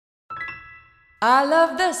I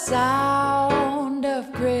love the sound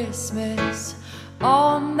of Christmas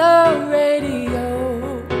on the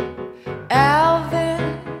radio.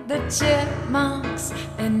 Alvin, the Chipmunks,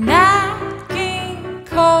 and Nat King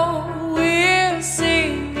Cole, we're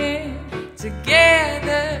singing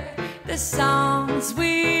together the songs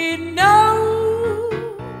we know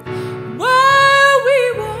while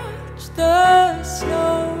we watch the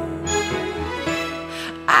snow.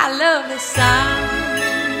 I love the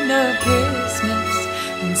sound of Christmas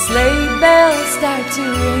when sleigh bells start to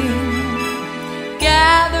ring,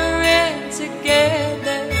 gathering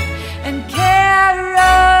together and caroling,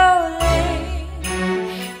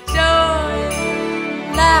 joy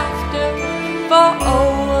and laughter for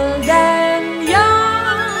old and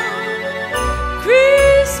young.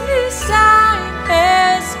 Christmas time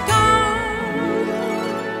has come.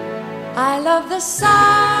 I love the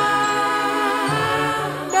sound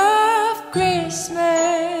of Christmas.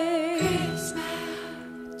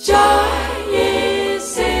 Joy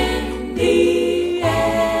is in the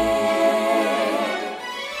air.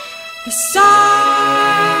 The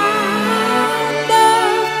sound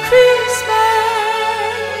of Christmas.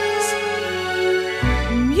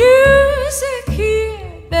 Music here,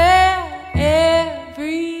 there,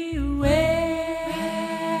 everywhere.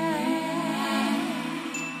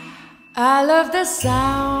 I love the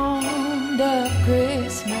sound of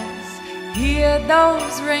Christmas. Hear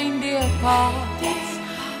those reindeer parties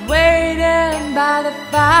waiting by the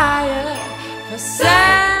fire for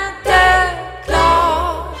Santa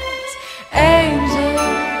Claus. Angel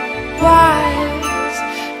choirs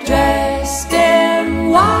dressed in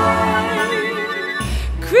white.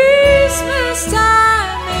 Christmas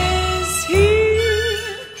time is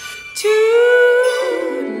here tonight.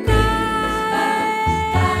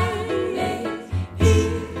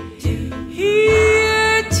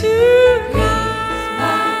 Here tonight.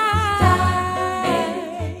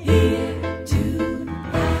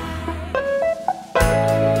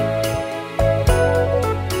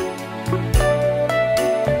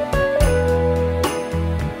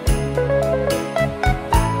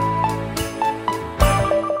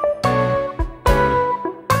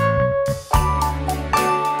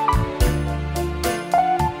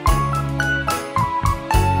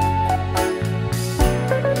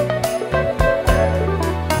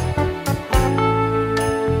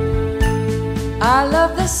 I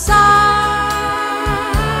love the sound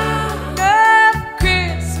of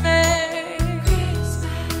Christmas.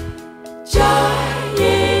 Joy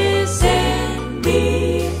is in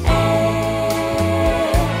the air.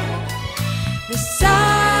 The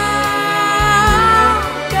sound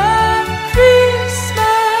of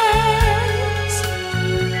Christmas.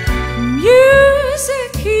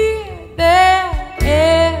 Music here, there,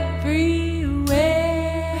 everywhere.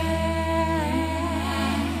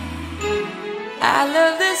 I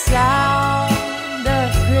love the sound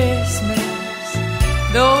of Christmas,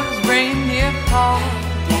 those reindeer calls